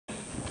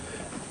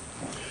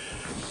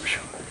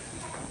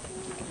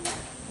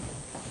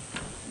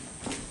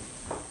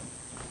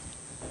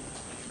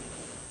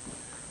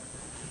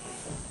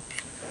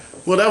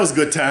Well, that was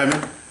good timing.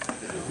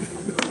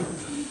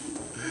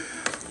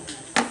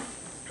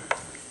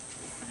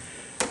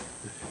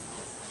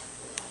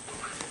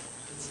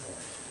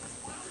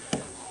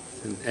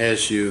 And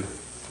as you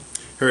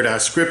heard our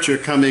scripture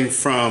coming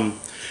from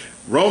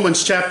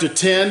Romans chapter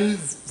 10,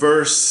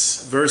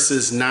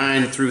 verses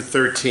 9 through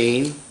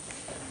 13.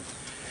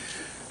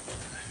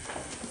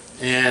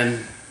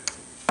 And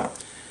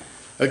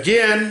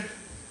again,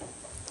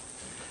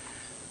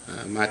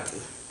 my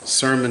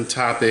sermon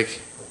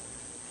topic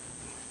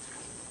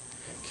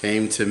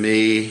came to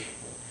me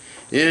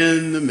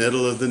in the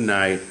middle of the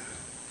night,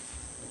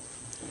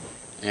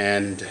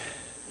 and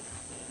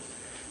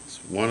it's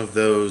one of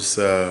those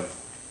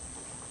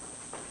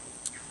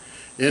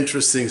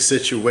interesting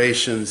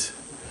situations,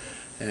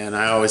 and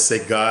I always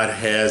say God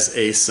has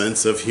a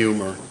sense of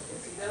humor.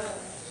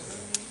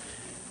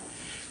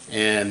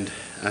 And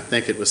I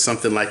think it was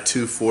something like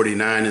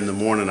 2:49 in the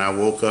morning. I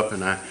woke up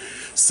and I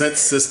sent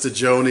Sister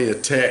Joni a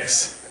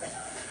text,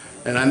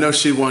 and I know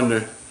she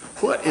wondered,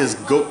 what is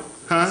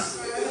huh?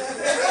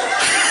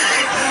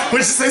 What did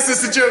you say,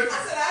 Sister Joni? I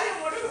said I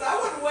didn't wonder because I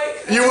wasn't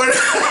awake. You weren't?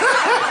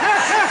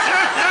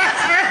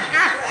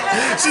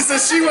 She said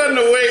she wasn't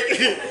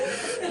awake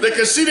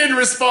because she didn't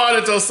respond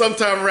until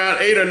sometime around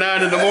 8 or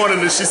 9 in the morning,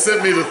 and she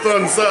sent me the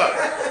thumbs up.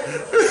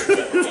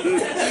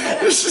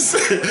 She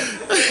said,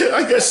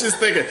 I guess she's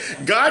thinking,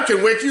 God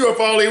can wake you up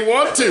all he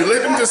wants to.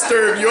 Let him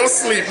disturb your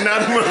sleep,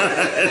 not mine.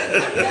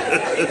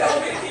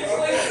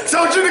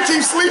 Told you to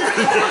keep sleeping.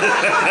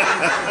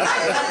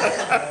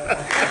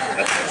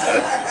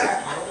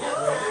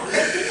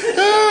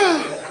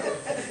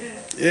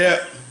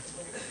 Yeah.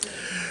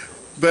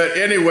 But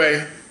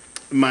anyway,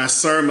 my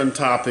sermon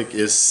topic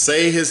is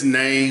say his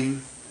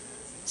name,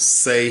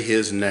 say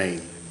his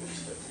name.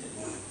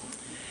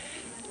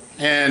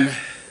 And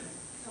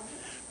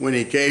when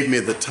he gave me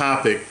the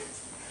topic,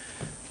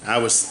 I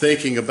was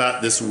thinking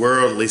about this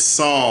worldly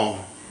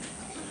song.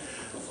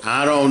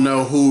 I don't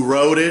know who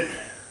wrote it,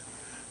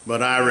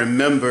 but I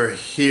remember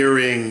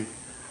hearing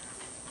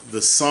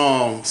the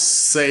song,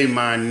 Say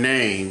My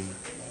Name,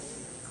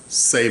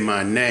 Say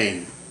My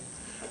Name.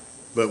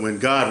 But when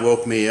God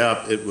woke me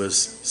up, it was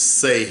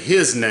say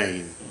his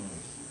name,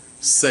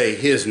 say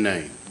his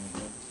name.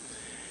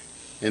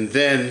 And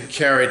then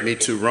carried me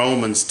to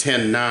Romans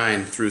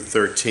 10:9 through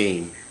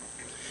 13,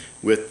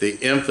 with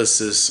the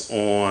emphasis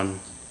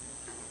on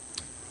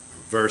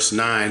verse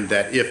 9,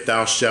 that if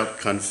thou shalt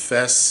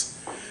confess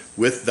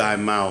with thy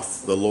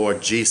mouth the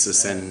Lord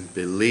Jesus and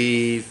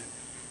believe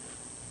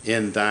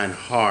in thine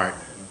heart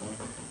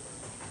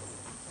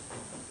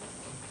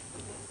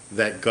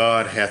that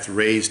God hath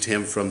raised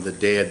him from the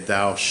dead,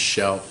 thou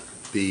shalt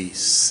be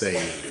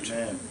saved.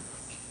 Amen.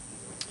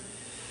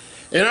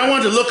 And I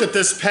want to look at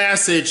this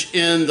passage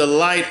in the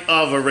light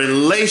of a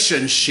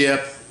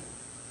relationship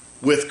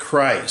with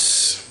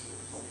Christ.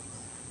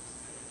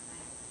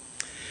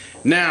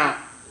 Now,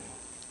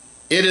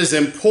 it is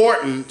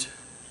important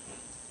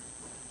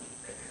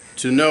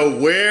to know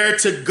where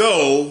to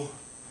go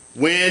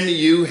when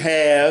you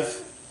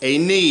have a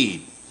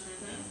need.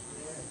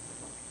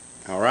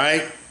 All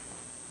right?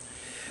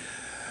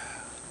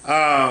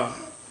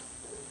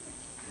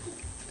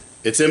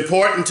 It's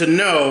important to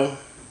know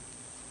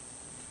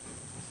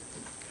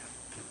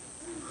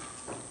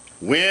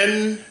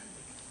when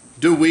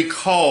do we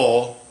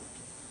call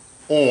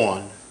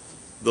on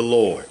the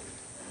Lord.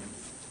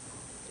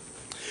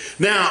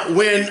 Now,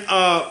 when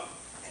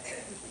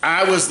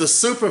I was the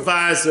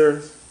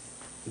supervisor,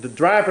 the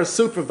driver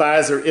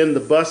supervisor in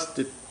the bus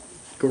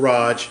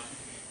garage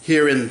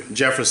here in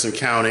Jefferson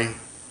County,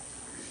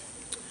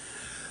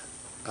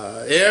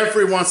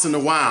 every once in a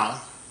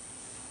while,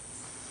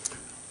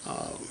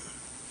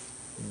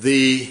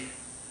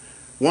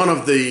 one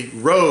of the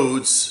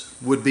roads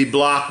would be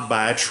blocked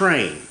by a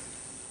train.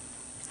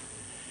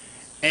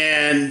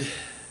 And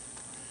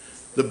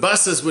the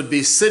buses would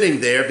be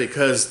sitting there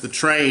because the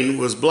train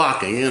was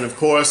blocking. And of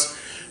course,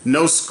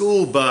 no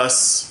school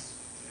bus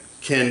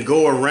can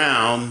go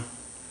around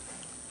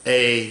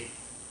a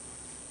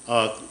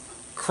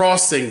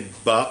crossing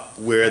buck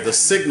where the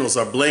signals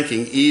are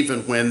blinking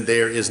even when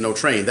there is no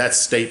train. That's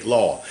state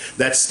law.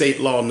 That's state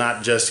law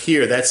not just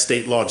here, that's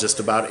state law just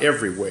about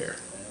everywhere.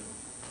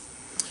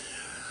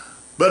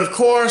 But of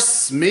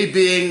course, me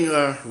being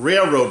a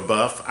railroad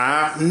buff,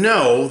 I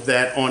know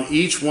that on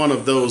each one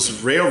of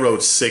those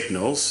railroad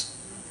signals,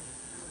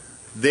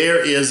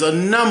 there is a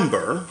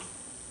number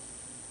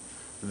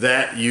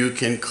that you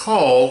can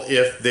call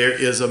if there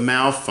is a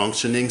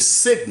malfunctioning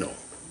signal.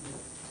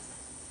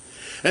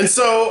 And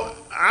so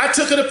I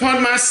took it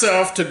upon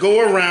myself to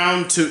go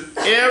around to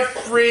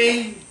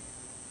every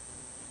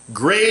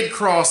grade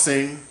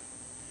crossing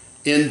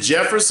in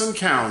Jefferson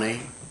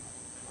County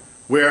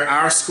where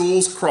our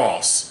schools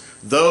cross,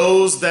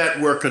 those that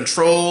were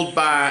controlled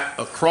by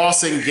a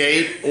crossing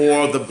gate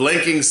or the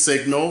blinking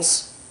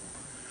signals,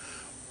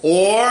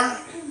 or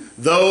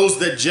those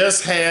that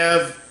just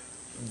have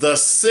the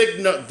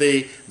signal,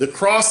 the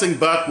crossing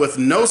buck with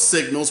no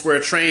signals where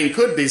a train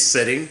could be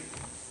sitting.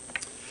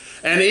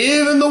 and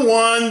even the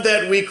one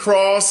that we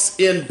cross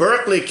in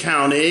Berkeley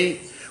County,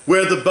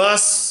 where the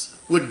bus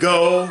would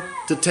go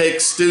to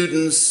take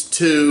students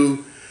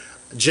to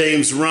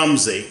James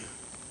Rumsey,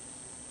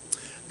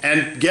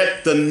 and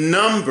get the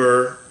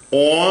number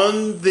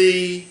on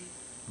the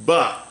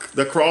buck,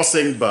 the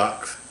crossing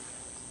buck,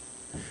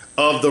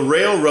 of the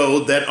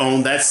railroad that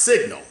owned that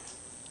signal.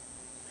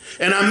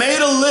 And I made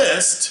a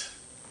list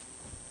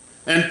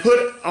and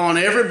put on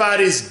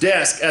everybody's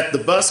desk at the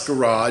bus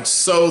garage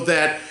so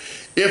that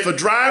if a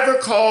driver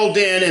called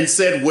in and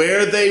said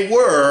where they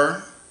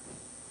were,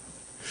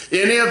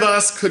 any of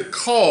us could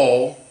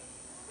call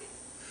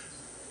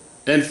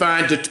and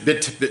find,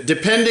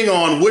 depending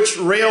on which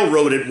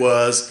railroad it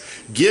was,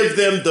 give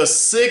them the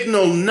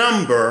signal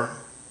number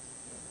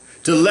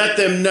to let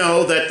them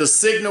know that the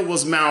signal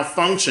was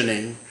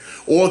malfunctioning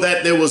or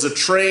that there was a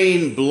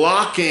train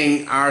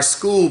blocking our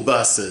school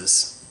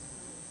buses.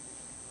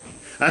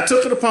 I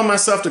took it upon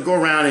myself to go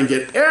around and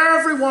get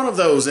every one of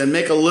those and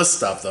make a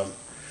list of them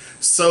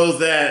so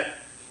that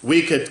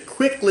we could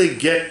quickly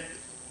get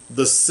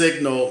the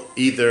signal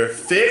either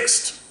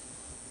fixed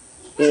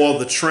or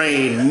the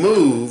train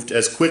moved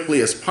as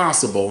quickly as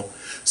possible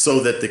so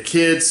that the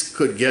kids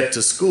could get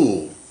to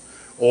school,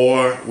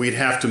 or we'd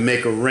have to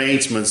make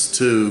arrangements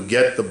to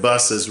get the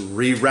buses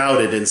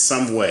rerouted in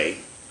some way.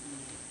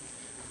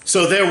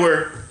 So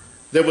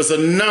there was a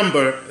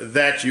number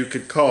that you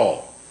could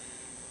call.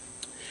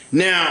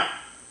 Now,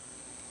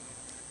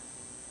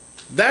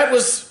 that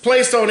was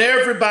placed on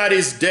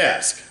everybody's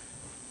desk.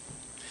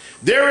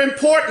 There are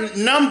important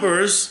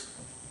numbers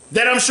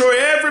that I'm sure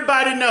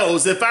everybody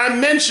knows. If I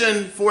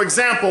mention, for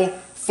example,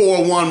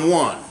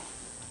 411,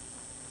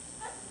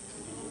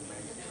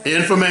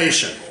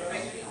 information.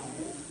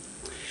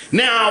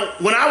 Now,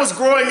 when I was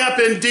growing up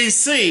in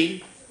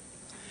D.C.,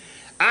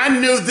 I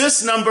knew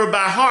this number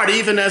by heart,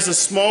 even as a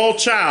small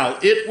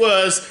child. It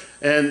was,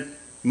 and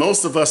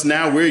most of us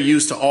now, we're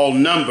used to all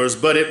numbers,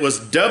 but it was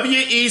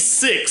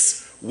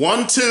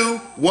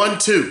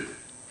WE61212.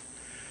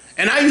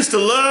 And I used to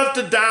love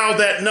to dial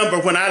that number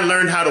when I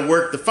learned how to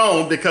work the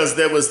phone, because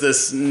there was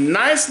this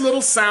nice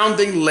little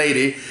sounding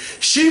lady.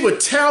 She would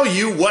tell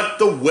you what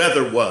the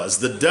weather was,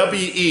 the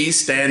WE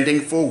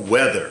standing for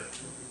weather.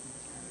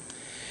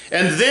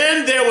 And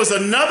then there was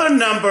another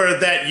number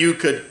that you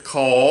could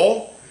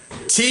call,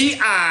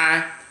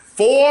 TI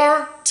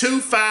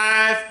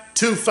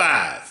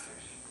 42525,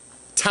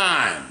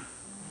 time.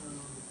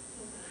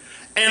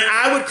 And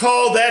I would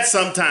call that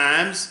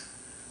sometimes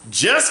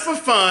just for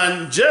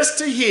fun, just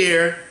to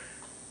hear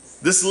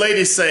this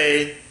lady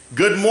say,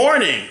 "Good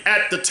morning.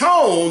 At the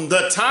tone,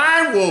 the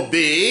time will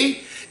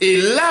be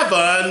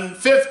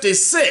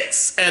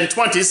 11:56 and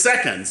 20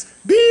 seconds.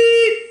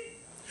 Beep."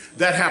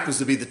 That happens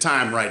to be the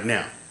time right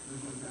now.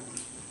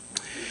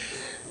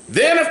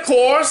 Then, of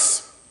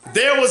course,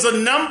 there was a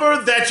number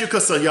that you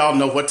could, so y'all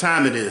know what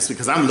time it is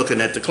because I'm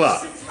looking at the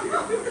clock.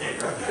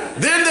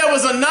 Then there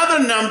was another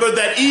number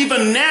that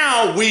even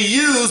now we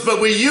use, but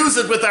we use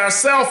it with our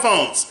cell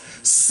phones,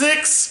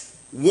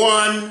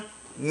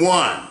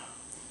 611.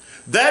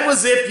 That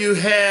was if you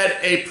had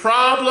a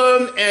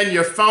problem and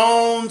your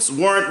phones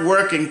weren't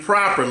working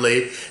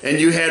properly and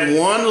you had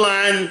one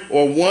line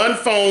or one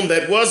phone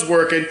that was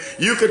working,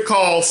 you could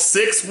call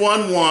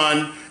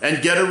 611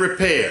 and get a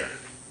repair.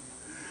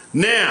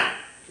 Now,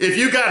 if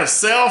you got a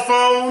cell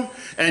phone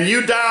and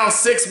you dial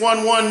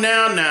 611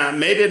 now,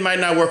 maybe it might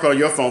not work on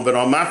your phone, but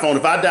on my phone,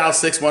 if I dial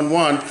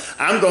 611,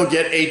 I'm going to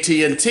get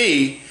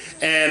AT&T,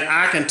 and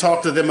I can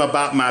talk to them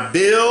about my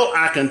bill.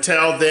 I can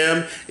tell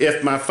them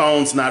if my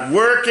phone's not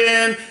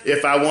working,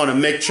 if I want to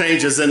make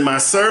changes in my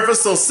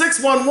service. So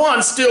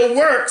 611 still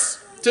works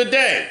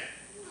today.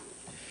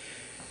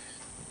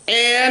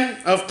 And,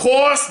 of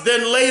course,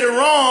 then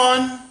later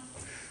on,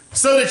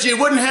 so that you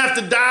wouldn't have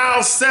to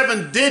dial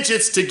 7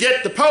 digits to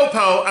get the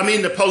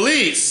the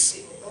police.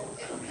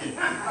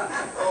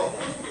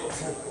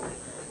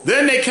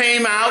 Then they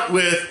came out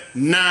with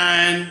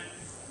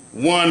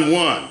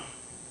 911.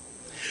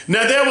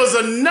 Now there was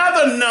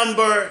another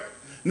number.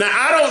 Now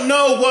I don't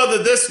know whether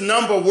this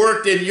number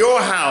worked in your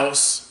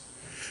house,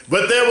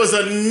 but there was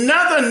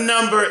another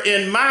number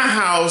in my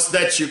house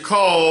that you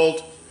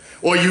called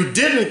or you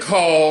didn't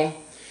call.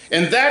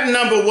 And that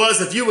number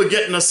was, if you were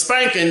getting a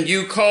spanking,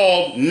 you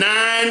called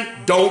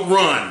 9, don't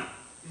run.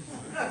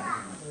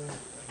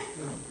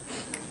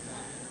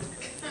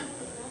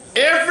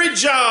 Every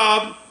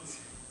job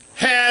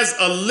has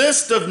a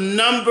list of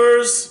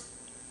numbers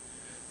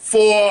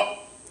for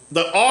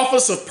the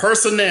Office of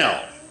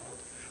Personnel,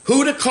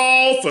 who to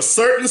call for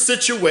certain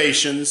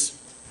situations,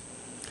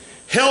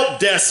 help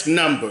desk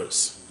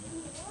numbers,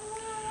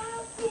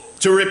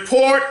 to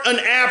report an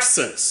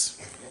absence,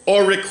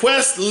 or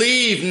request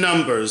leave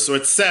numbers, or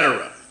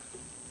etc.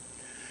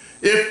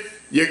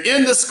 If you're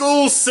in the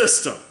school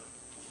system,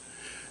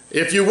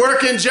 if you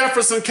work in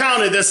Jefferson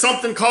County, there's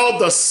something called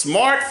the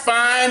Smart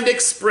Find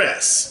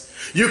Express.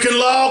 You can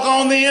log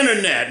on the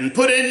internet and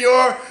put in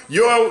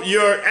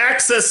your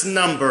access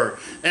number,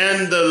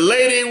 and the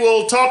lady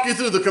will talk you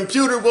through, the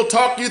computer will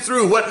talk you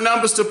through what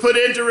numbers to put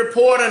in to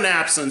report an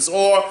absence,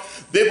 or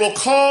they will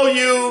call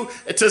you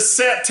to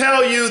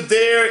tell you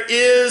there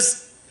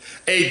is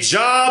a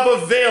job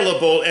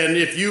available, and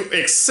if you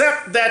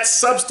accept that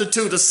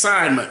substitute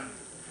assignment,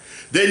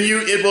 then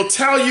it will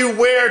tell you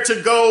where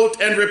to go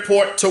and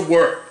report to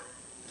work.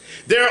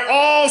 There are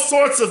all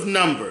sorts of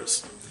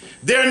numbers.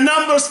 There are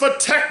numbers for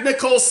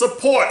technical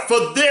support,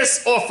 for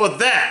this or for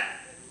that.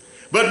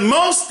 But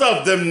most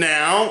of them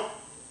now,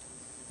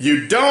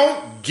 you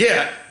don't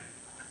get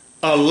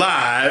a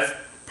live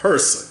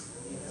person.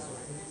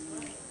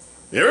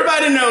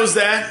 Everybody knows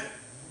that.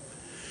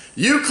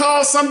 You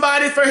call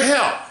somebody for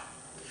help.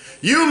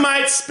 You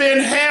might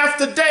spend half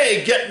the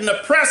day getting to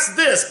press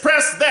this,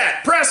 press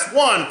that, press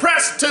 1,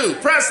 press 2,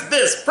 press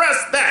this,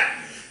 press that.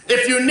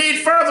 If you need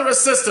further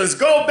assistance,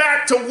 go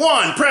back to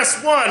 1,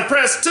 press 1,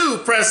 press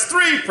 2, press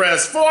 3,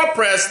 press 4,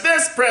 press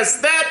this,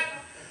 press that.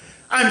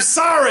 I'm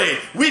sorry,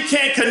 we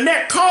can't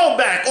connect, call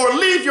back, or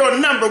leave your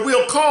number.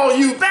 We'll call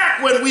you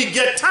back when we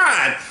get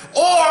time.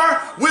 Or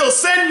we'll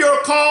send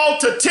your call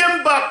to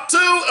Timbuktu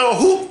or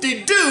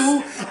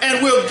Hoop-de-Doo,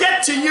 and we'll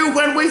get to you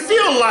when we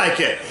feel like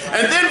it.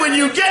 And then when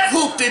you get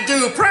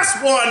Hoop-de-Doo, press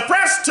 1,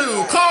 press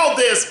 2, call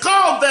this,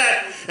 call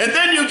that, and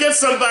then you get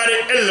somebody,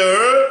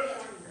 hello,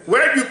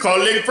 where are you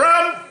calling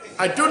from?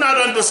 I do not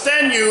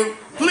understand you.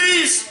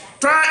 Please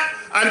try,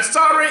 I'm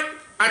sorry,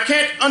 I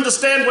can't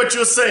understand what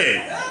you're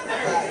saying.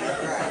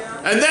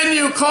 And then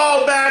you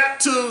call back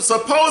to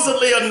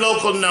supposedly a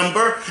local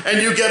number,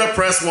 and you get a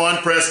press 1,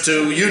 press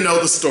 2. You know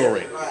the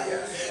story.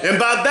 And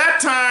by that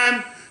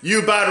time,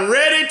 you're about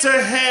ready to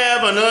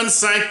have an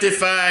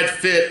unsanctified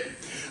fit.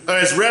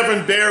 As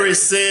Reverend Barry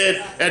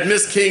said at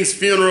Miss King's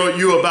funeral,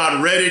 you're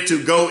about ready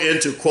to go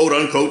into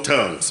quote-unquote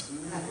tongues.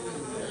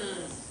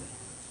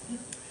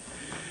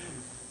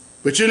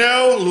 But you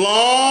know,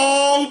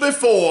 long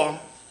before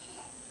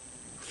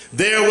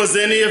there was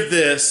any of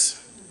this,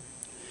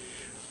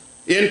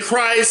 in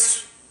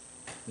Christ,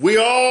 we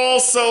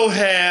also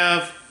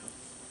have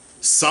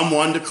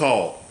someone to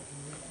call.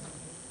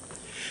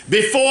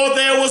 Before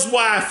there was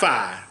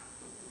Wi-Fi,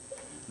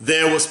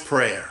 there was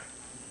prayer.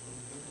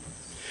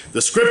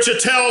 The scripture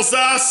tells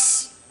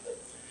us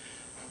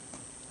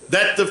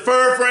that the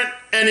fervent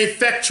and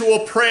effectual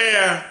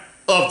prayer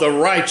of the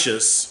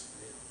righteous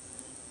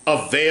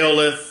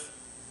availeth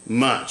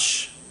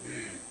much.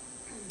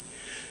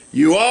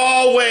 You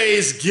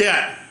always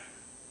get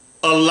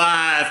a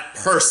live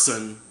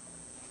person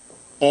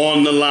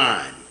on the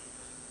line.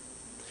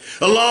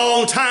 A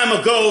long time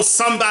ago,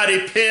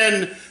 somebody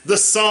penned the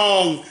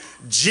song,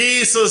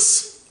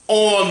 Jesus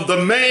on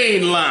the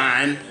Main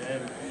Line.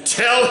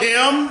 Tell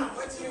him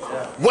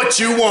what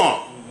you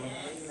want.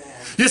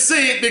 You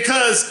see,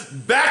 because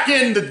back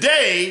in the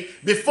day,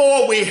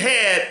 before we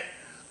had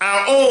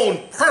our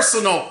own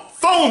personal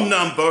phone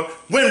number,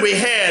 when we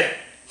had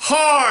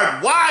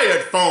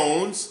hard-wired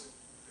phones,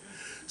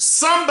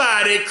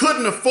 somebody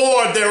couldn't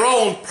afford their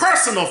own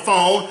personal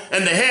phone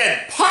and they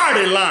had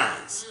party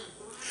lines.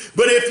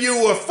 But if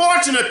you were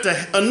fortunate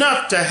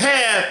enough to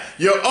have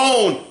your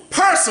own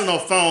personal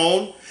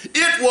phone,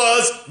 it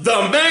was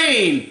the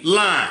main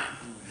line.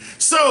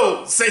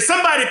 So, say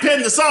somebody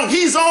penned the song,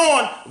 he's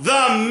on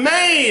the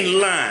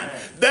main line.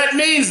 That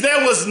means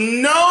there was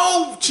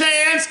no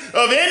chance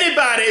of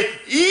anybody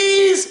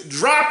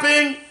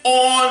eavesdropping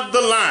on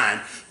the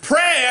line.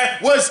 Prayer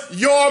was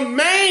your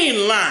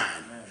main line.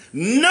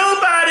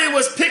 Nobody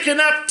was picking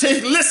up to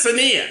listen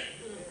in.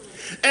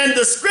 And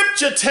the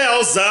scripture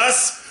tells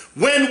us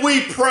when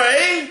we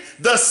pray,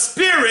 the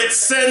Spirit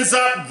sends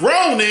up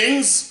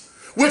groanings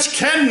which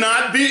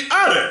cannot be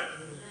uttered.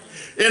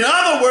 In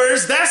other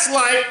words, that's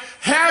like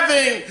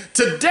having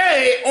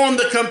today on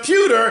the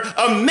computer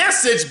a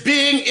message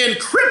being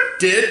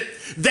encrypted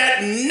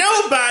that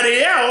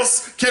nobody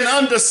else can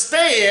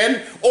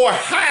understand or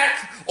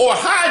hack or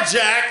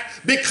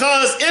hijack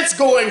because it's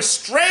going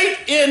straight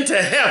into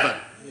heaven.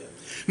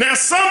 Now,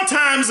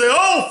 sometimes the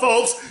old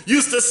folks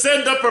used to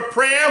send up a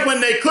prayer when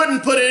they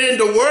couldn't put it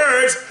into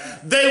words.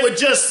 They would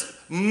just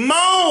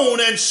moan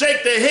and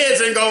shake their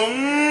heads and go,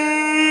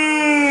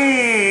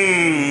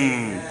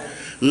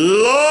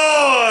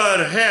 Lord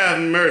have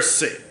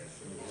mercy.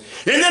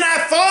 And then I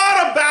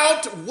thought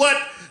about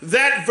what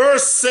that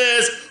verse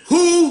says,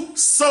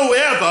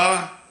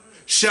 whosoever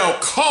shall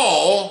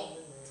call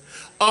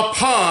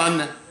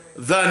upon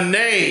the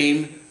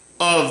name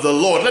of the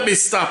Lord. Let me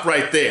stop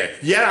right there.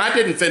 Yeah, I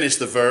didn't finish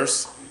the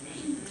verse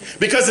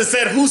because it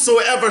said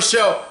whosoever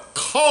shall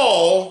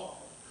call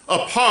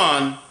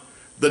upon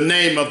the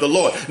name of the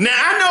Lord. Now,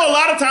 I know a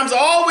lot of times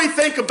all we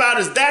think about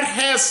is that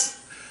has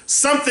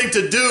something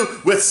to do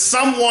with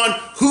someone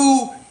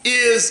who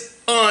is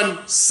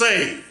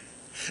unsaved.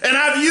 And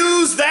I've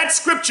used that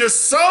scripture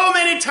so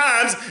many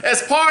times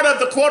as part of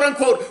the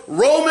quote-unquote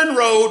Roman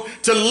road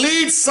to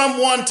lead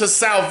someone to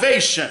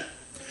salvation.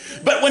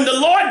 But when the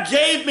Lord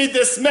gave me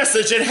this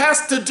message, it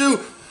has to do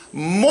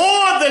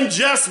more than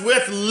just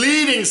with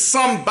leading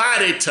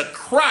somebody to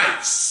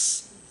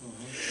Christ.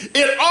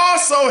 It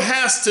also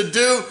has to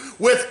do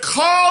with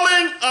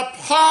calling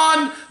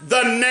upon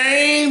the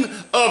name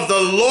of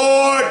the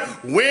Lord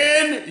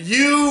when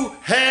you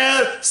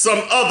have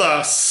some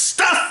other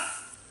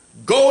stuff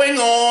going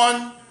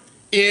on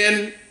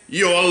in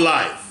your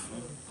life.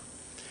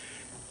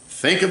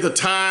 Think of the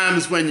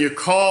times when you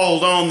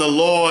called on the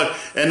Lord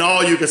and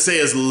all you could say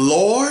is,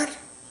 Lord,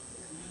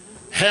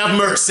 have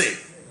mercy.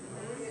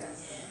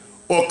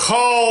 Or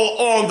call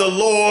on the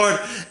Lord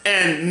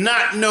and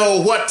not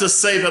know what to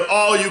say, but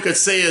all you could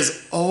say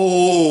is,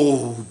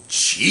 oh,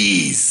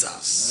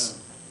 Jesus.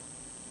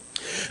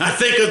 I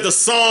think of the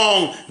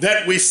song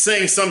that we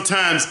sing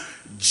sometimes,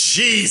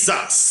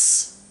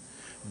 Jesus.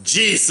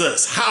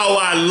 Jesus, how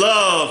I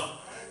love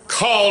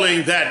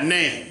calling that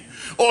name.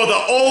 Or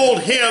the old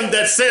hymn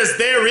that says,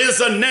 there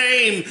is a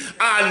name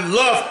I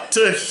love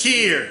to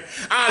hear.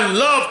 I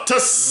love to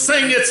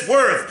sing its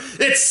worth.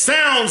 It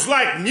sounds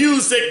like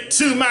music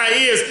to my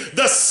ears.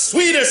 The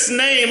sweetest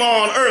name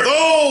on earth.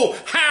 Oh,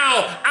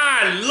 how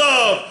I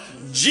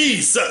love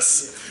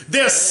Jesus.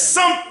 There's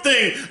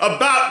something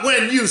about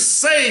when you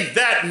say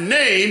that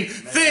name,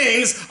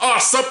 things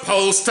are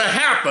supposed to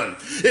happen.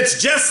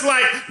 It's just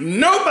like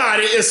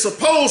nobody is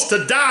supposed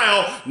to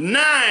dial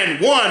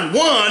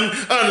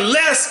 911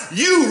 unless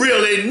you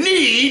really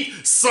need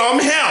some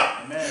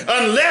help. Amen.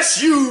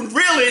 Unless you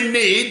really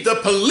need the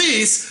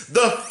police,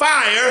 the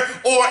fire,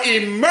 or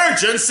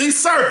emergency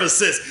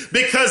services.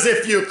 Because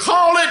if you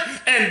call it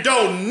and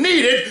don't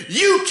need it,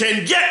 you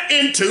can get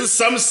into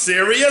some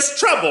serious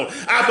trouble.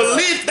 I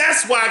believe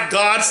that's why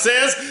God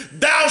says,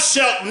 thou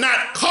shalt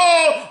not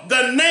call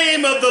the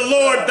name of the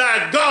Lord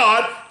thy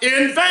God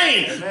in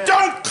vain. Amen.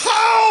 Don't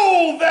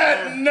call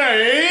that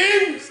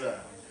name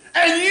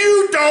and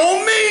you don't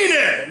mean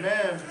it.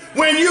 Amen.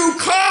 When you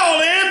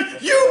call him,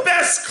 you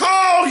best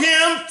call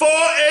him for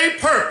a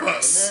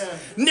purpose.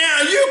 Amen.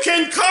 Now you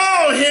can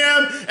call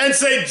him and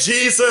say,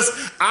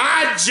 Jesus,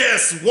 I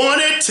just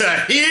wanted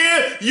to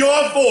hear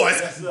your voice.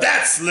 Yes,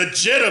 that's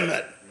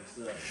legitimate.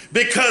 Yes,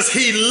 because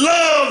he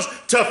loves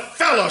to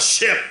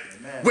fellowship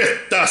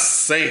with the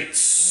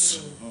saints.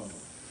 Mm-hmm.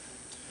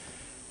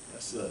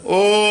 Yes,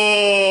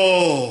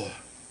 oh,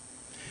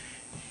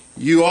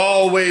 you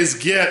always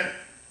get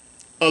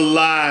a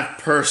live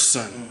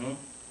person. Mm-hmm.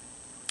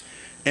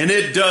 And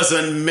it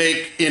doesn't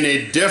make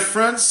any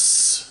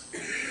difference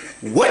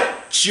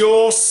what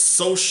your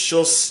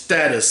social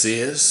status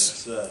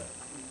is, yes,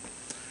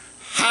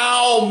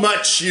 how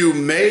much you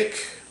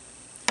make,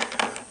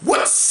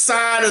 what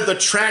side of the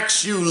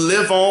tracks you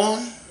live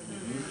on,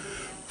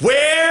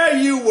 where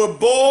you were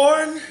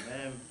born,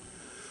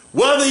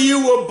 whether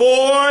you were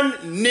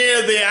born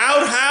near the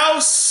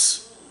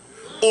outhouse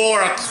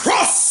or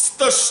across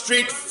the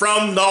street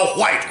from the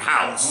White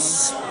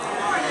House.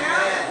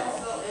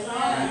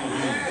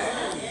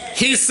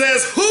 He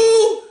says,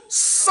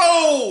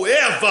 whosoever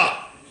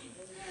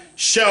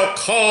shall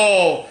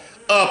call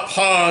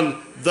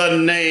upon the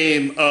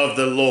name of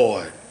the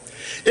Lord.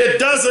 It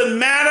doesn't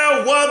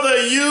matter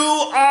whether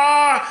you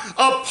are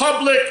a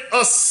public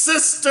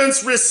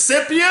assistance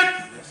recipient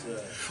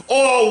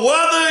or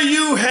whether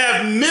you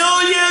have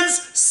millions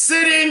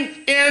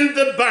sitting in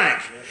the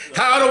bank.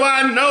 How do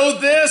I know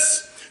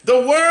this? The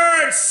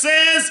word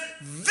says,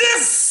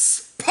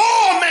 this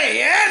poor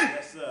man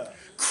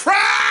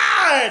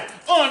cried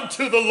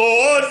unto the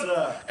Lord,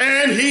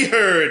 and he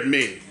heard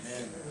me.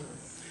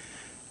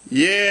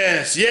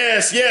 Yes,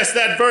 yes, yes,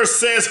 that verse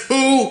says,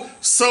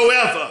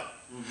 whosoever.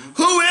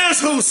 Who is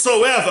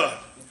whosoever?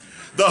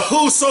 The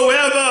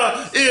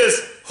whosoever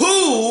is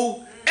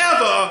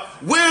whoever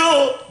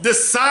will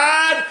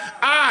decide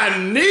I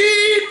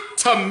need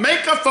to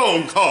make a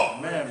phone call.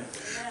 Amen.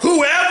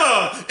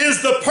 Whoever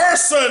is the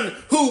person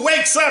who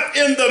wakes up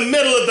in the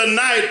middle of the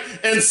night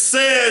and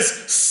says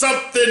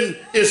something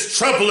is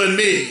troubling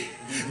me.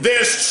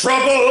 There's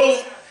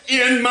trouble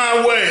in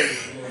my way.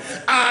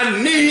 I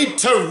need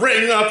to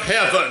ring up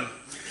heaven.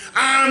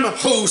 I'm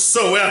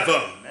whosoever.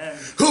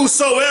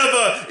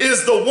 Whosoever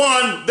is the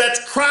one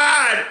that's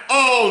cried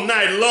all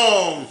night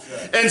long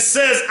and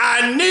says,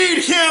 I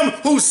need him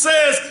who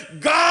says,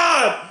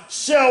 God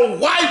shall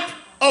wipe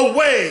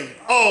away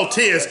all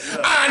tears.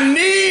 I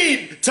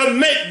need to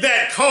make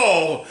that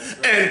call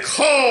and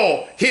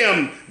call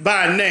him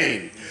by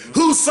name.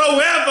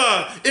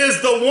 Whosoever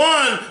is the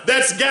one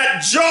that's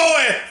got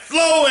joy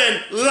flowing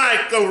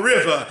like a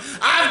river.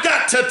 I've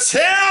got to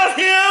tell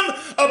him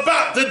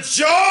about the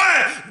joy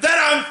that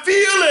I'm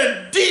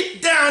feeling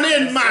deep down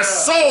in my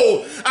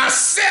soul. I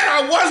said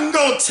I wasn't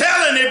going to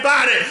tell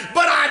anybody,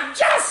 but I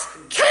just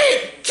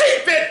can't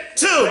keep it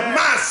to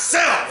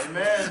myself.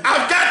 Amen.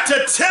 I've got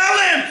to tell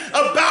him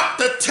about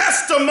the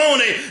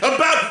testimony,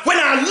 about when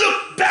I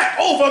look back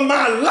over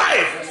my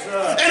life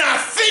and I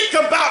think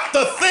about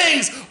the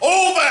things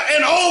over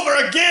and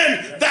over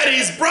again that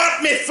he's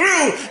brought me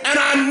through, and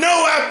I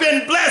know I've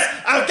been blessed.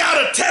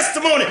 got a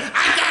testimony.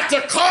 I got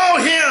to call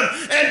him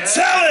and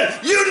tell him,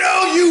 you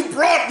know, you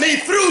brought me me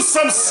through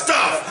some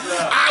stuff.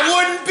 I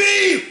wouldn't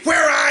be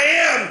where I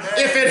am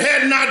if it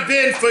had not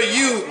been for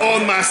you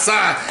on my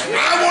side.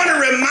 I want to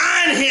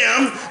remind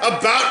him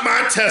about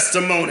my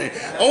testimony.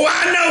 Oh,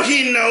 I know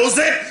he knows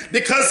it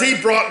because he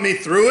brought me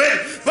through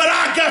it, but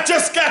I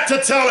just got to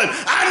tell him.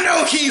 I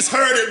know he's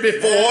heard it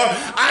before.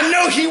 I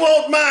know he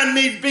won't mind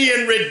me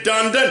being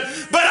redundant,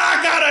 but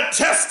I got a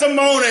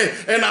testimony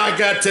and I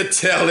got to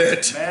tell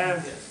it.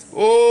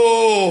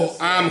 Oh,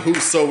 I'm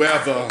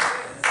whosoever.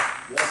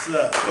 Yes,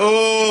 sir.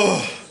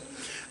 Oh,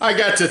 I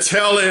got to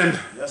tell him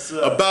Yes,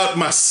 sir. about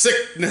my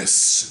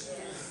sickness.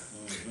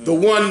 The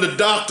one the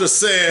doctor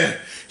said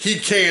he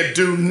can't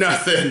do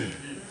nothing.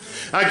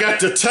 I got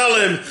to tell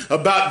him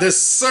about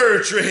this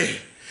surgery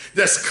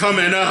that's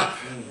coming up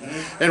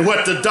and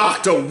what the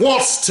doctor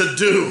wants to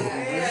do.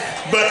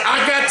 But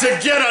I got to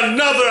get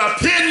another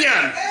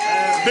opinion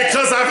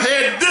because I've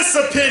had this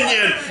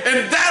opinion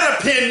and that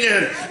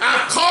opinion.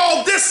 I've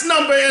called this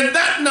number and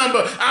that number.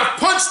 I've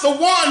punched the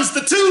ones,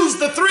 the twos,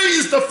 the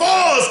threes, the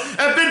fours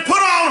have been put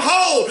on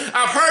hold.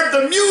 I've heard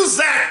the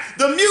music.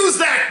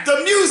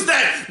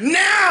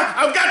 Now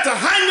I've got to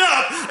hang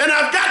up and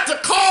I've got to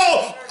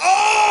call,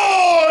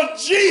 oh,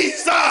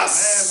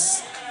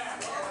 Jesus.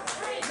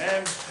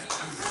 Amen.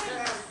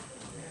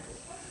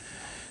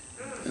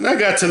 And I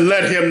got to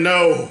let him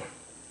know.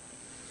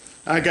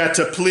 I got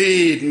to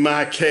plead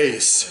my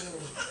case.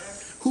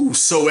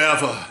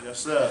 Whosoever. Yes,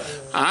 sir.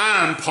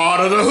 I'm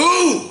part of the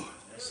who.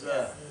 Yes,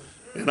 sir.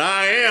 And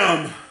I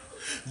am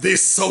the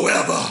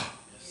soever. Yes,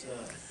 sir.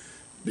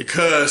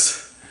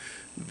 Because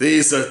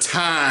these are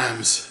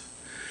times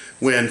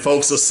when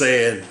folks are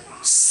saying,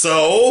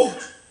 so,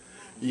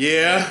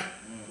 yeah,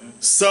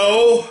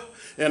 so,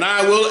 and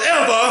I will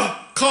ever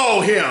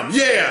call him.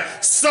 Yeah,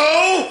 so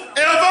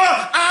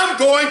ever I'm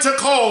going to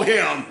call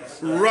him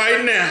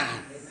right now.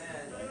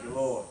 Thank you,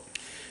 Lord.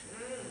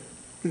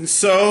 And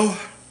so,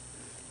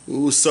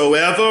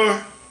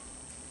 whosoever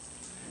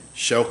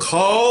shall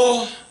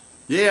call,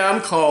 yeah,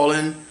 I'm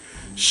calling,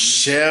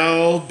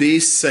 shall be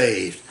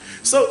saved.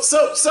 So,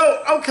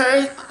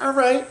 okay, all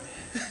right.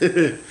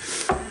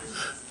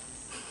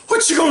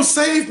 What you gonna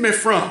save me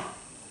from?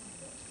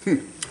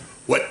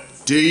 What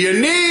do you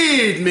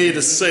need me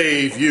to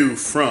save you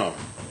from?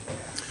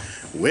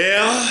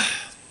 Well,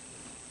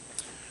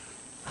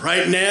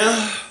 right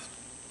now,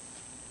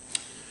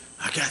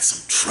 I got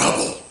some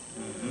trouble.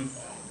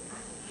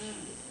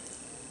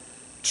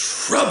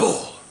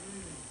 Trouble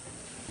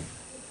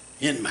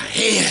in my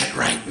head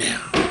right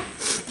now.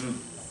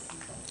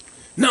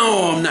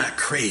 No, I'm not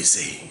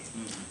crazy.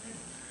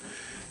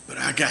 But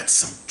I got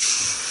some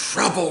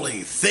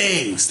troubling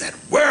things that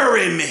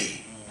worry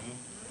me.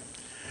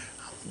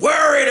 I'm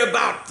worried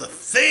about the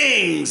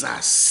things I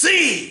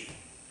see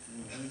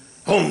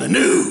on the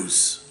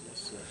news.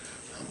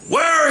 I'm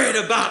worried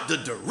about the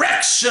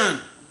direction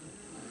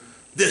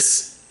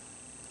this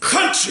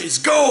country's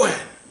going.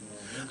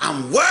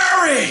 I'm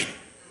worried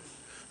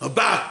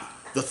about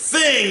the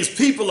things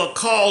people are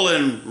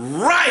calling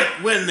right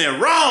when they're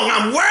wrong.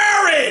 I'm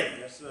worried.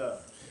 Yes, sir.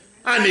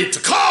 I need to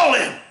call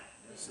him.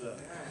 Yes, sir.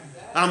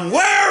 I'm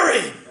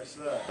worried Yes,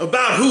 sir.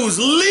 about who's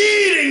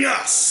leading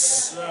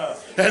us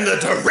Yes, sir. and the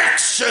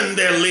direction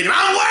they're leading.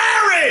 I'm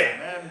worried.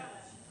 Amen.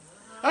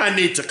 I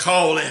need to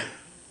call him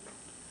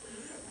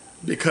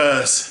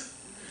because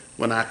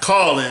when I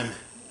call him,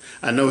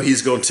 I know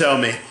he's going to tell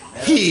me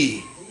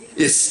he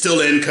is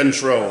still in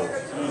control.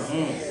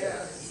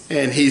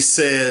 And he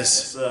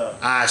says,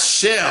 I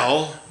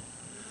shall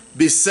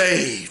be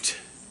saved.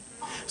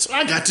 So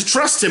I got to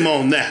trust him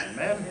on that.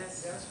 Amen.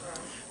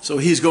 So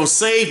he's going to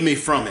save me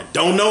from it.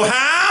 Don't know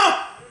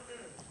how,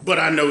 but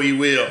I know he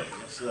will.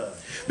 Yes, sir.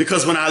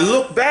 Because when I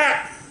look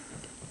back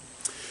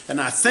and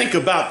I think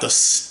about the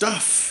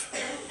stuff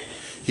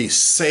he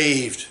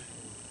saved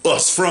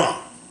us from,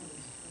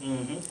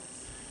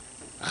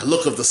 I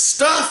look at the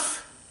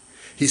stuff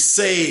he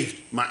saved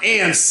my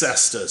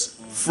ancestors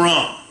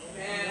from.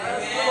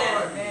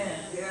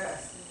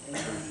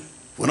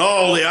 When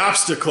all the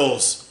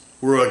obstacles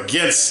were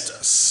against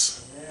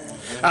us.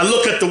 I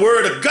look at the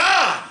Word of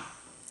God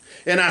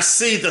and I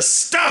see the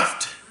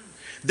stuff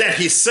that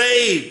he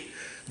saved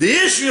the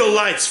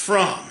Israelites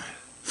from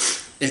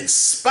in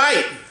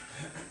spite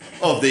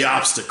of the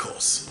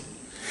obstacles.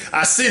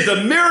 I see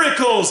the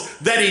miracles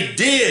that he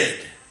did.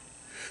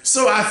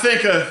 So I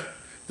think of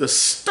the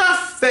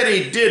stuff that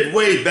he did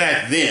way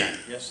back then.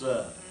 Yes,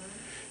 sir.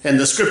 And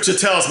the scripture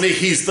tells me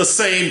he's the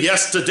same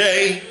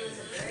yesterday,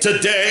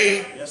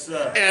 today, Yes,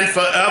 sir. and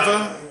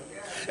forever.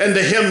 And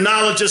the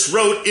hymnologist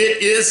wrote,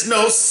 it is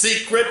no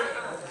secret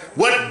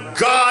what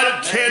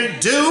God can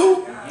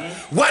do,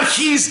 what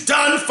he's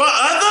done for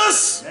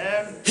others,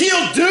 Amen.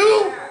 he'll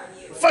do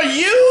for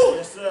you.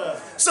 Yes, sir.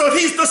 So if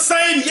he's the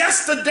same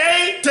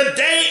yesterday,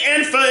 today,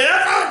 and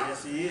forever,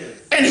 Yes, he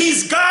is. and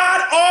he's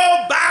God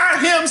all by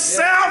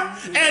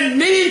himself and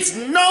needs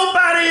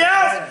nobody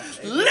else,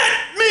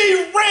 let me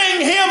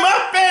ring him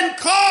up and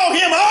call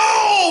him,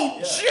 oh,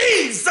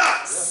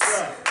 Jesus.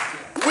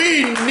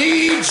 We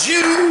need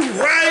you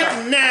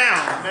right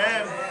now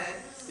Amen.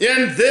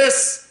 in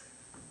this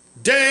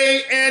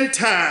day and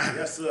time.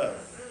 Yes, sir.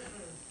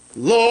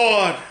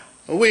 Lord,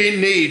 we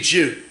need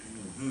you.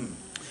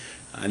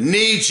 I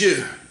need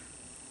you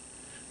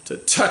to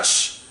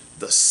touch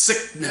the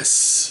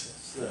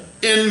sickness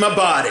in my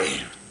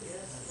body.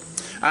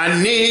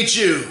 I need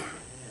you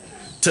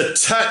to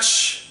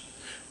touch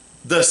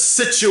the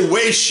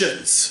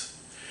situations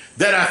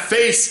that I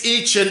face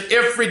each and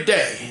every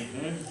day.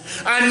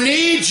 I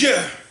need you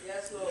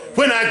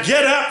when I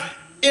get up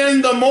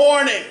in the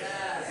morning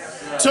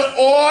to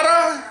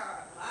order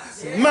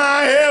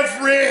my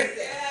every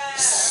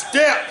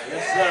step.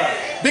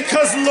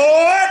 Because,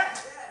 Lord,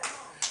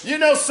 you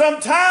know,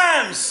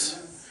 sometimes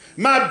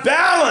my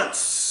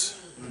balance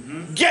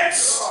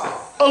gets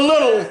a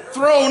little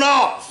thrown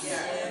off.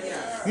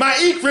 My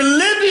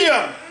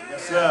equilibrium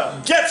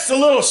gets a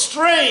little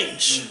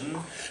strange.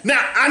 Now,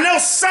 I know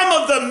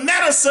some of the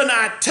medicine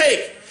I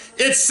take,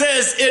 it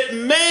says it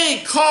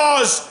may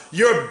cause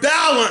your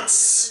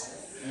balance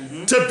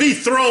to be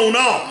thrown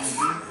off.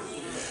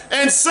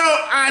 And so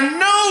I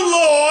know,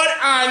 Lord,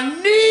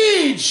 I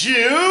need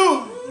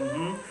you.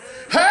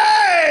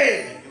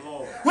 Hey,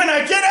 when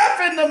I get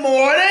up in the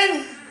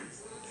morning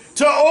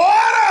to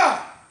order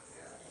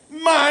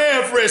my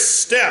every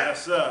step,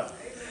 Yes, sir.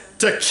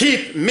 to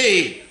keep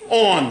me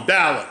on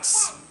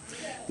balance.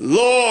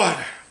 Lord,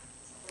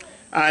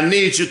 I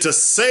need you to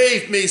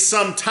save me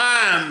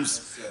sometimes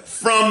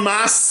from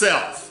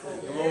myself.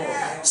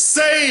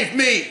 Save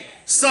me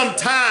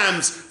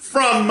sometimes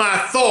from my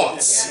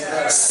thoughts.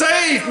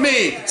 Save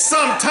me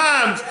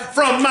sometimes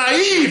from my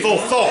evil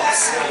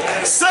thoughts.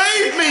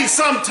 Save me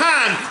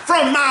sometimes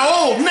from my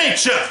old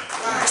nature.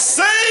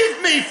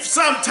 Save me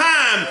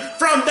sometime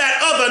from that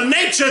other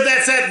nature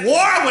that's at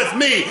war with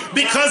me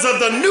because of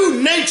the new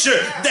nature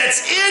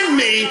that's in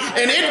me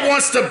and it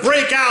wants to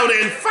break out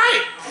and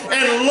fight.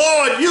 And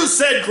Lord, you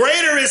said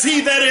greater is he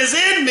that is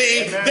in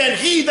me than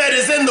he that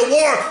is in the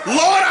war.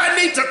 Lord, I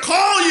need to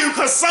call you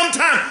because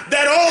sometimes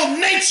that old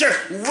nature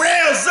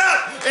rails up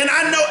and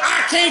I know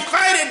I can't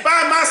fight it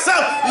by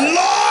myself.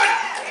 Lord,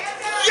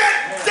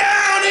 get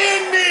down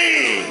in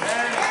me.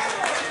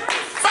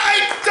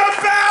 Fight the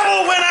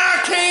battle when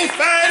I can't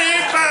fight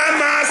it by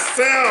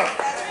myself.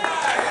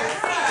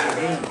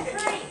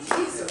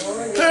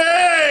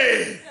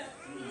 Hey!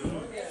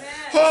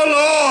 Oh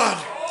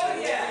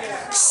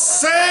Lord,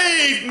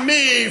 save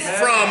me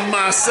from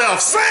myself.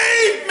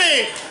 Save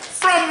me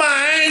from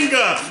my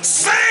anger.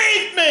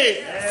 Save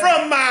me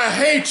from my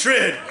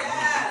hatred.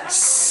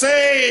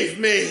 Save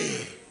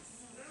me.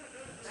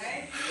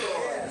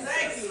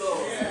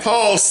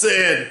 Paul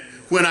said,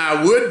 when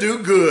I would do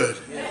good,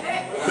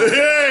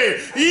 hey,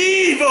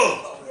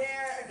 evil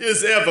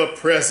is ever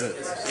present.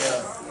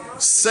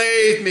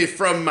 Save me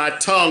from my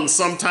tongue.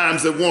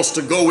 Sometimes it wants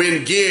to go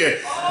in gear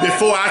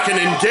before I can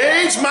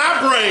engage my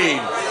brain.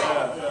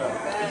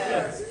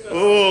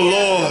 Oh,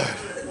 Lord.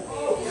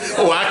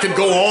 Oh, I could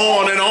go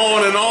on and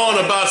on and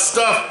on about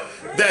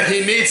stuff that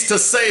he needs to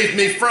save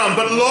me from.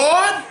 But,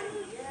 Lord,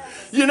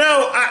 you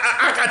know,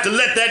 I got to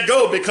let that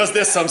go because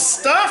there's some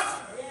stuff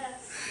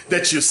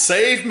that you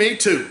saved me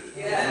to.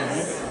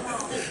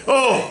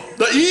 Oh,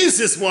 the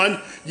easiest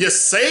one, you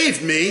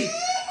saved me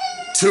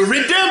to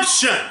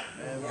redemption.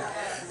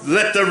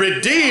 Let the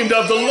redeemed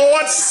of the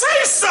Lord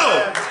say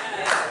so.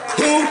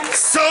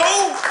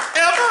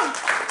 Whosoever,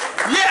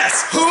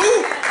 yes,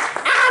 who?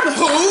 I'm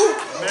who?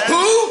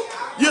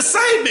 Who? You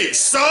saved me.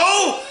 So,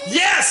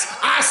 yes,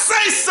 I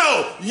say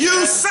so.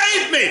 You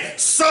saved me.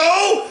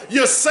 So,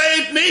 you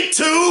saved me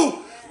to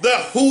the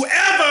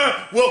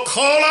whoever will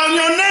call on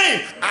your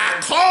name. I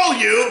call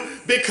you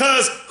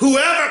because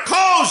whoever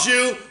calls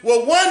you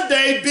will one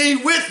day be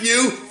with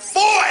you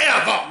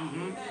forever.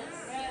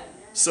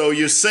 So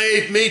you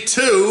saved me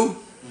to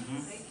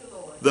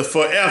the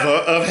forever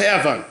of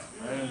heaven.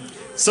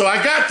 So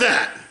I got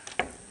that.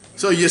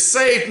 So you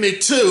saved me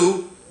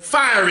to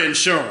fire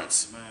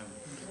insurance.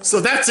 So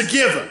that's a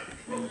given.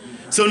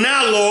 So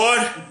now,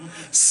 Lord,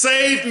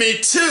 save me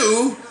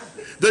to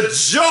the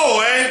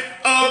joy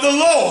of the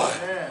Lord.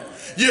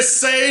 You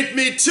saved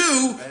me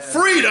to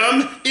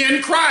freedom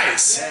in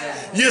Christ.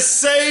 You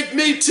saved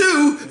me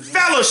to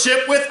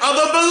fellowship with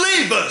other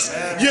believers.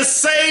 You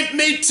saved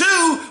me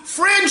to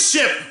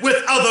friendship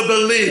with other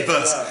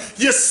believers.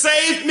 You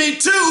saved me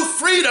to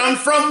freedom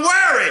from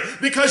worry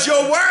because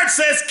your word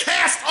says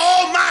cast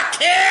all my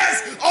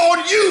cares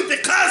on you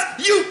because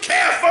you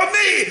care for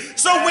me.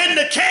 So when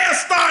the care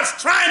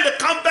starts trying to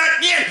come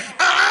back in,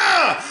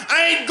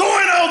 I ain't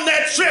going on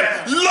that trip.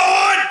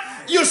 Lord,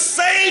 you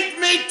saved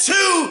me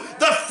to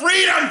the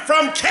freedom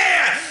from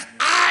care.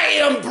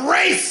 I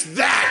embrace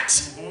that.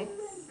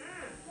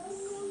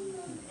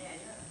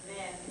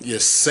 You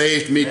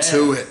saved me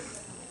to it.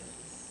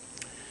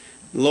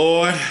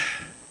 Lord,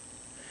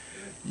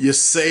 you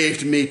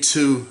saved me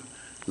to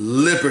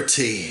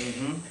liberty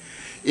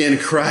in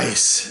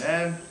Christ.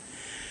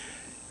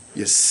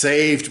 You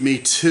saved me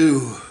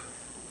to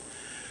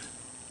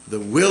the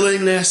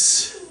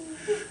willingness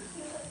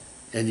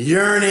and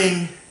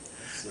yearning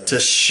to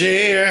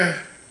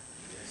share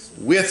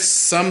with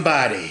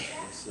somebody.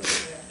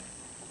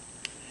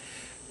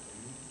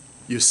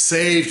 You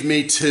saved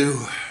me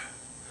to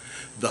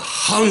the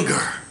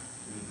hunger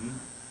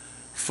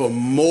for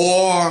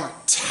more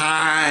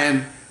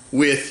time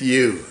with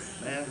you.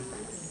 Amen.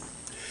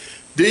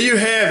 Do you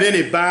have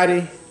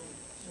anybody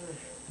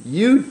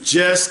you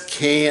just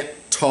can't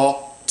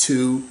talk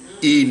to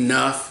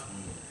enough?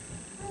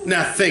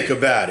 Now think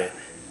about it.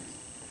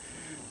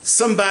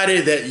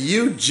 Somebody that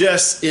you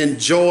just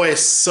enjoy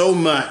so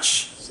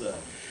much. Yes, sir.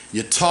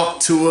 You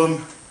talk to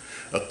them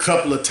a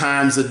couple of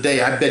times a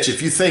day. I bet you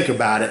if you think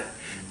about it,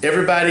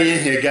 everybody in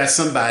here got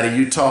somebody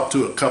you talk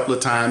to a couple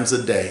of times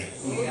a day.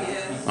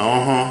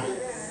 Uh-huh.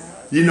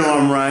 You know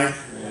I'm right.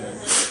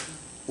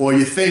 Or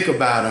you think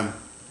about them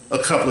a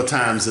couple of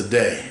times a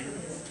day.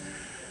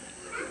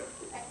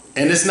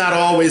 And it's not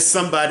always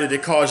somebody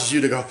that causes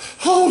you to go,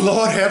 oh,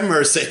 Lord, have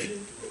mercy.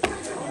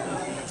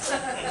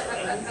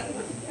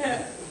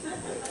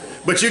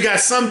 But you got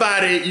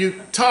somebody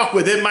you talk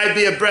with, it might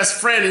be a best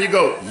friend, and you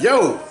go,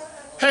 yo,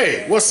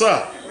 hey, what's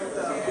up?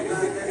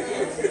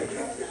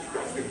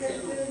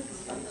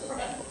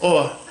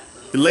 Or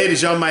the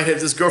ladies, y'all might have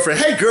this girlfriend,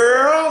 hey,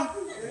 girl.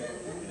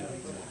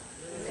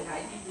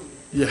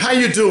 Yeah, how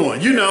you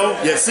doing? You know,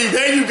 yeah, see,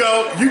 there you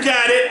go. You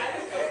got it.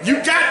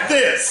 You got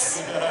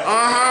this.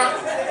 Uh-huh.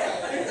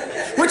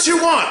 What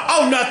you want?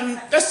 Oh, nothing.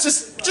 Let's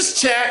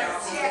just chat.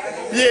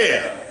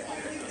 Yeah.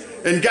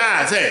 And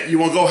guys, hey, you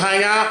want to go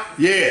hang out?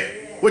 Yeah.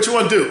 What you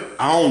want to do?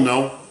 I don't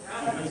know.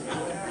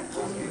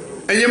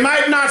 And you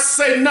might not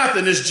say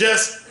nothing. It's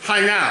just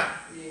hang out.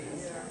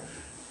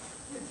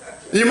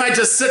 You might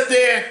just sit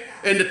there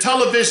in the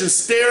television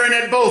staring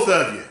at both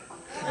of you.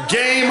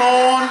 Game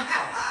on,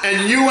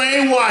 and you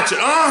ain't watching.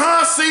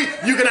 Uh-huh, see,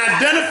 you can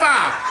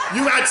identify.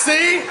 You got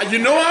see, you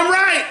know I'm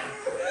right.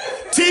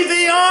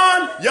 TV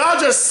on, y'all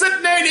just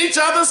sitting there in each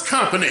other's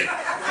company.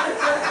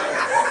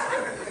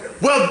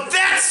 Well,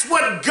 that's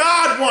what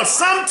God wants.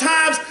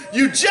 Sometimes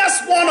you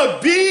just want to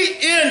be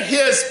in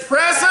His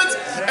presence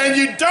and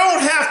you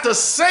don't have to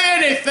say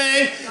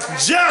anything.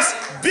 Just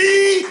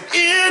be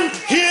in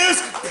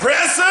His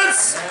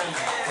presence.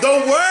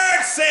 The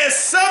Word says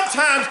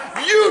sometimes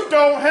you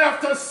don't have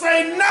to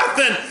say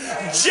nothing.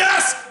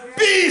 Just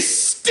be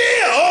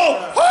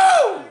still.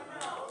 Woo!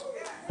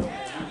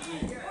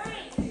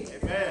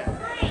 Amen.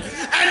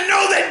 And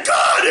know that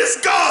God is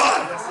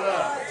God. Yes,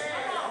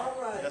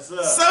 sir. Yes,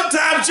 sir.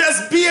 Sometimes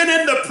just being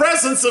in the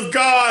presence of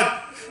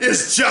God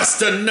is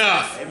just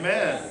enough.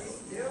 Amen.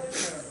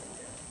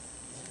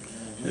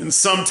 And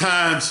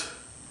sometimes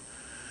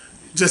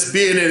just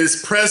being in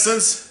His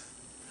presence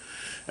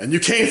and you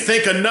can't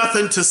think of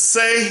nothing to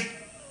say.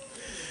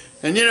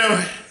 And you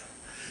know,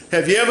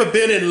 have you ever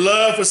been in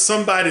love with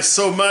somebody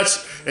so much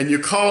and you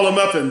call them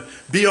up and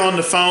be on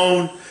the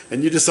phone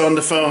and you're just on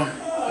the phone?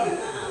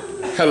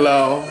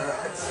 Hello.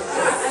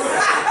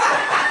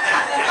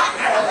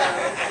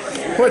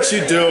 What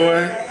you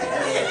doing?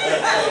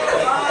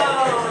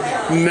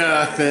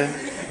 Nothing.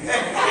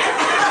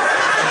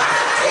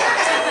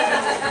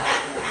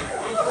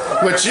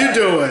 What you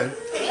doing?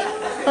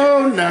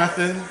 Oh,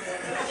 nothing.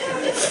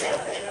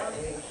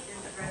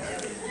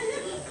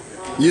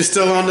 You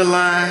still on the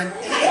line?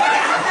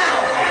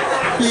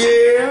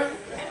 Yeah.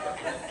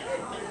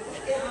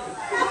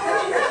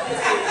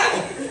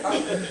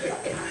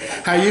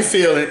 How you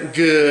feeling?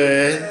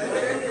 Good.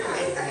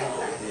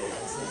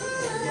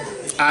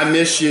 I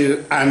miss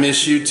you. I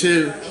miss you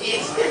too.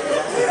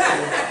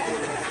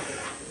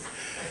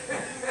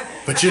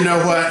 But you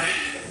know what?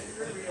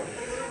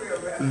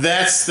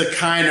 That's the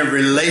kind of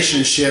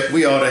relationship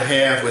we ought to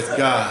have with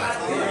God.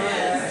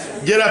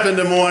 Get up in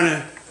the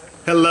morning.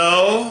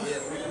 Hello?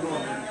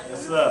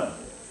 Yes, sir.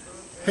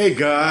 Hey,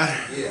 God.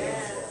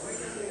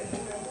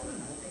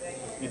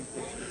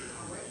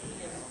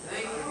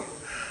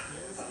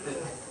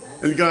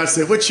 And God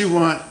said, what you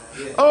want?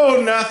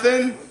 Oh,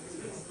 nothing.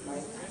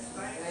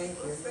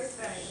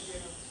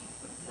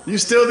 You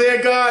still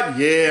there, God?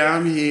 Yeah,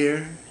 I'm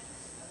here.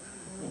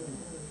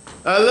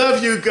 I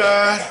love you,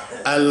 God.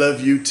 I love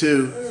you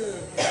too.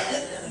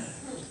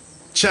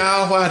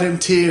 Child, why them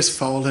tears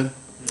falling?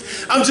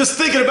 I'm just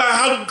thinking about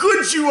how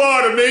good you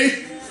are to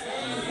me.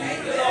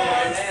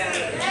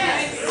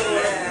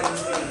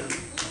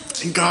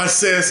 And God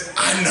says,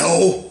 I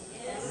know.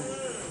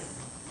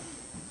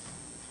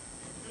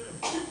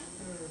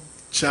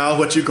 Child,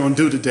 what you gonna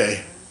do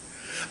today?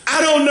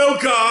 I don't know,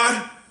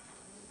 God.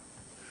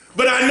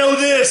 But I know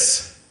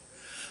this.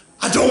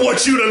 I don't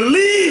want you to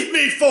leave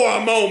me for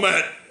a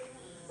moment.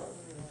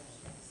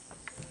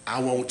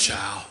 I won't,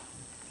 child.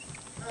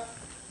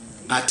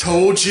 I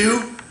told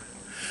you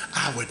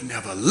I would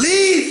never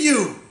leave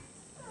you.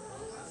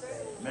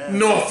 Amen.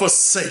 Nor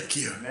forsake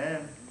you.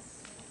 Amen.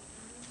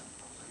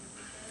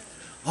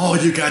 All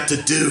you got to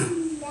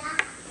do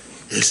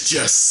is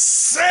just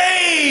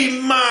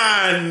say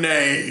my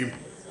name.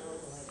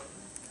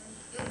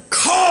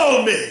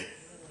 Call me.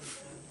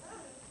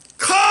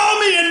 Call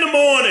me in the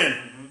morning.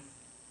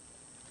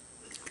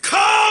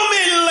 Call me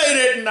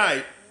late at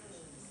night.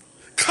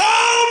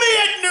 Call me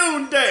at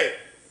noonday.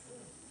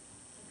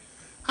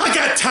 I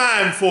got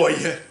time for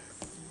you.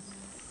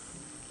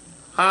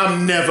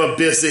 I'm never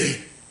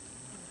busy,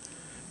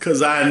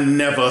 'cause I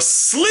never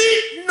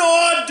sleep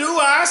nor do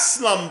I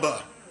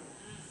slumber.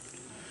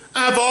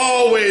 I've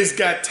always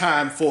got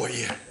time for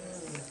you.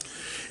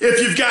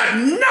 If you've got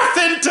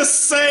nothing to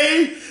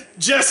say,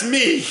 just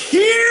me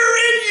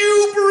hearing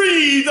you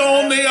breathe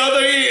on the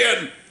other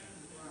end,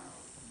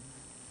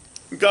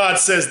 God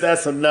says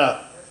that's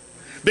enough,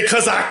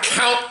 because I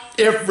count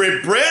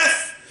every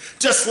breath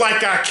just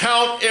like I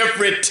count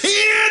every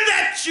tear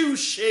that you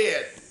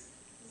shed.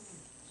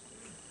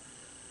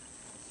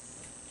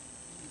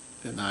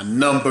 And I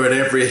numbered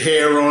every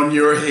hair on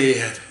your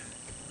head.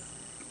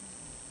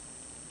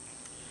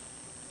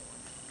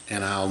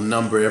 And I'll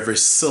number every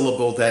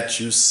syllable that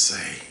you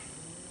say.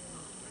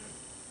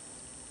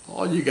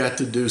 All you got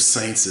to do,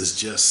 saints, is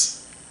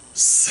just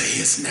say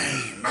his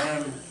name.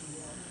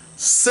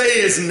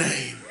 Say his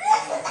name.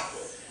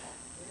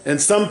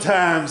 And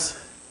sometimes,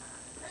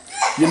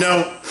 you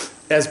know,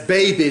 as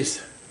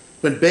babies,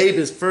 when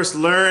babies first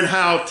learn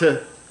how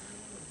to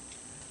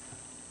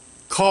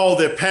call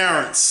their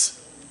parents,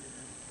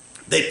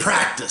 they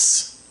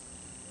practice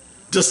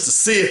just to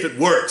see if it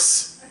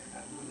works.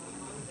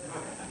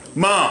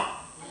 Mom,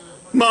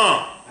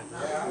 mom,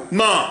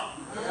 mom,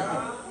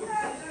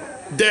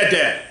 dad,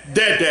 dad,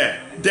 dad, dad,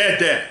 dad,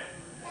 dad.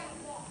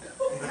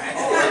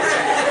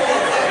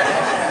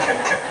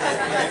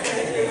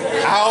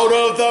 Out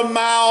of the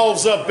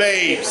mouths of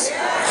babes.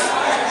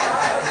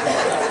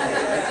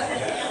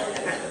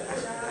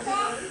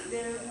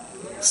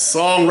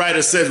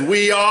 Songwriter says,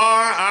 we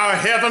are our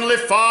Heavenly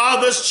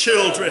Father's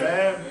children.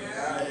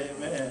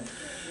 Amen.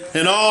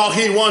 And all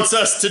he wants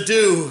us to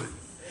do,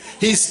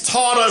 he's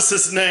taught us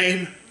his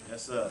name.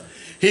 Yes, sir.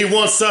 He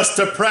wants us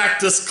to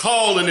practice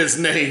calling his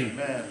name.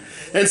 Amen.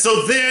 And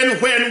so then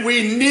when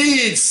we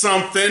need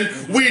something,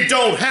 we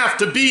don't have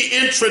to be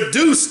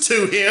introduced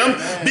to him,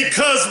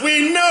 because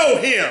we know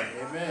him.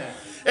 Amen.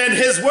 And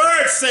his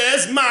word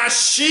says, my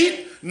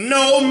sheep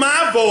know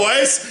my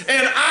voice,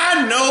 and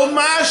I know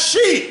my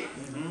sheep.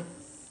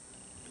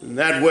 And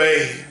that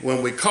way,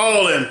 when we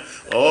call him,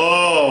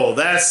 oh,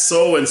 that's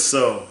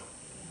so-and-so.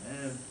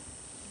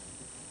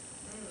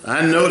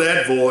 I know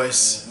that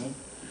voice.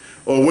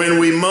 Or when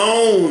we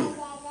moan,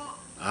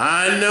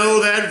 I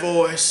know that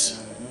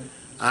voice.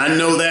 I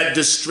know that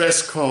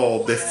distress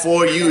call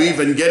before you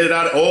even get it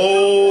out.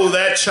 Oh,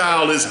 that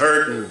child is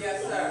hurting.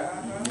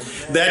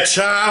 That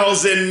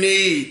child's in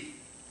need.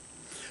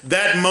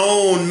 That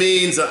moan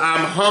means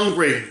I'm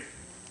hungry.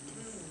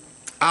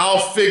 I'll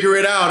figure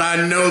it out.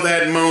 I know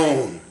that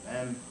moan.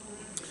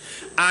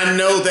 I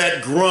know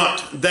that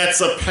grunt. That's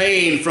a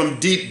pain from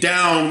deep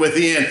down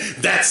within.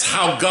 That's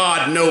how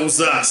God knows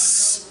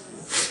us.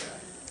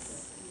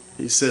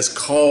 He says,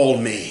 call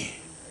me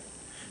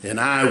and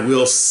I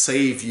will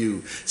save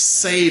you.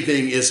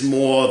 Saving is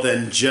more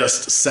than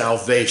just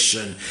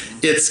salvation.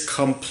 It's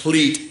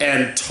complete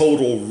and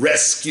total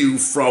rescue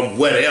from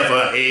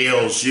whatever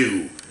ails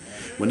you.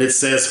 When it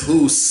says,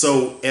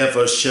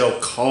 whosoever shall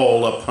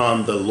call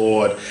upon the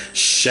Lord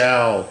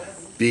shall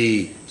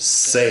be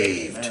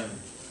saved. Amen.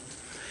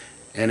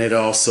 And it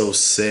also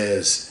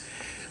says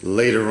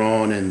later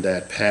on in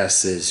that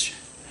passage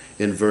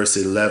in verse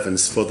 11,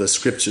 for the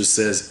scripture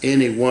says,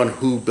 anyone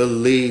who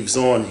believes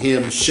on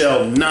him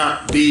shall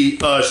not be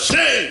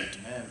ashamed.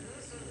 Amen.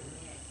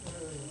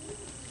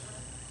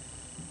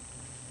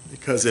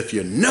 Because if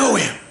you know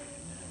him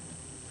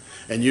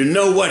and you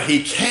know what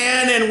he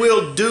can and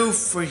will do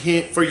for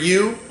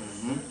you,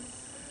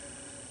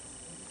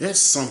 it's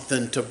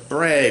something to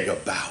brag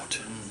about.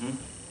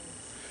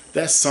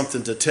 That's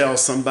something to tell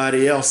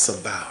somebody else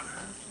about.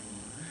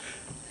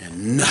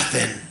 And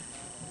nothing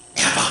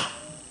ever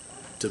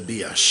to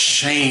be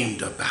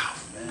ashamed about.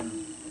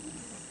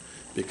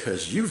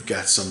 Because you've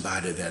got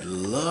somebody that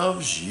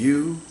loves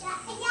you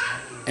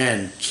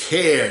and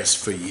cares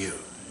for you.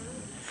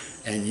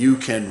 And you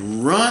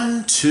can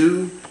run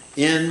to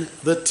in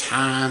the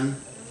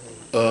time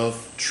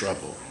of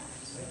trouble.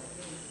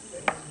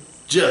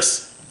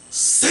 Just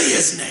say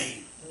his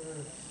name.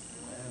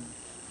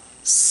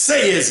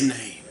 Say his name.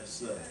 Yes,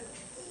 sir.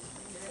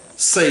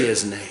 Say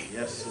his name.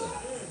 Yes, sir.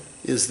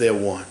 Is there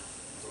one?